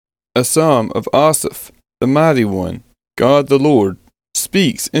A psalm of Asaph, the mighty one. God the Lord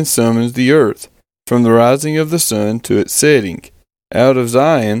speaks and summons the earth, from the rising of the sun to its setting. Out of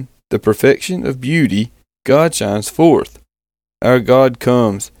Zion, the perfection of beauty, God shines forth. Our God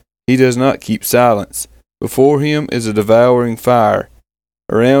comes. He does not keep silence. Before him is a devouring fire.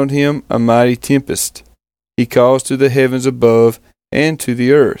 Around him a mighty tempest. He calls to the heavens above and to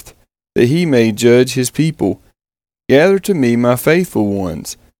the earth, that he may judge his people. Gather to me my faithful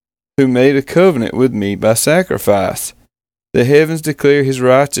ones, who made a covenant with me by sacrifice. The heavens declare his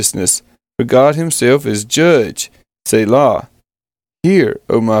righteousness, for God himself is judge. Selah. Hear,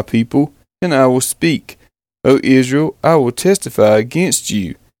 O my people, and I will speak. O Israel, I will testify against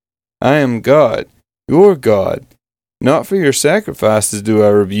you. I am God, your God. Not for your sacrifices do I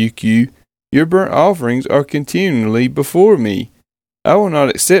rebuke you. Your burnt offerings are continually before me. I will not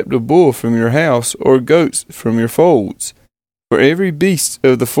accept a bull from your house or goats from your folds. For every beast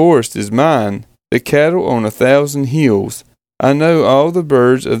of the forest is mine, the cattle on 1,000 hills. I know all the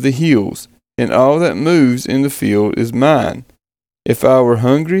birds of the hills, and all that moves in the field is mine. If I were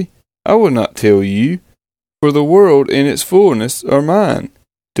hungry, I would not tell you, for the world and its fullness are mine.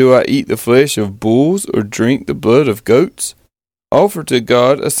 Do I eat the flesh of bulls or drink the blood of goats? Offer to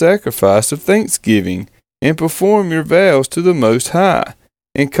God a sacrifice of thanksgiving, and perform your vows to the Most High,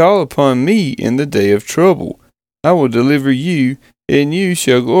 and call upon me in the day of trouble. I will deliver you, and you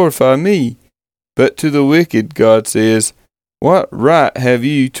shall glorify me. But to the wicked God says, what right have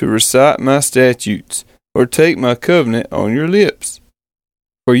you to recite my statutes, or take my covenant on your lips?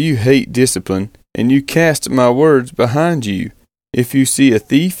 For you hate discipline, and you cast my words behind you. If you see a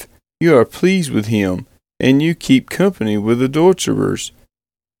thief, you are pleased with him, and you keep company with adulterers.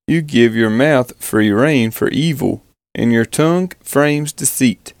 You give your mouth free rein for evil, and your tongue frames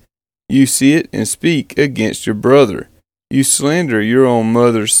deceit. You sit and speak against your brother. You slander your own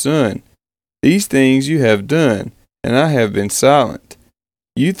mother's son. These things you have done, and I have been silent.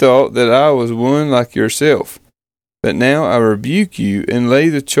 You thought that I was one like yourself. But now I rebuke you and lay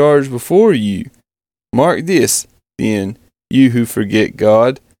the charge before you. Mark this, then, you who forget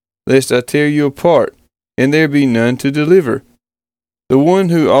God, lest I tear you apart, and there be none to deliver. The one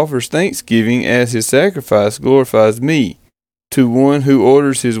who offers thanksgiving as his sacrifice glorifies me. To one who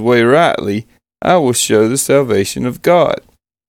orders his way rightly, I will show the salvation of God.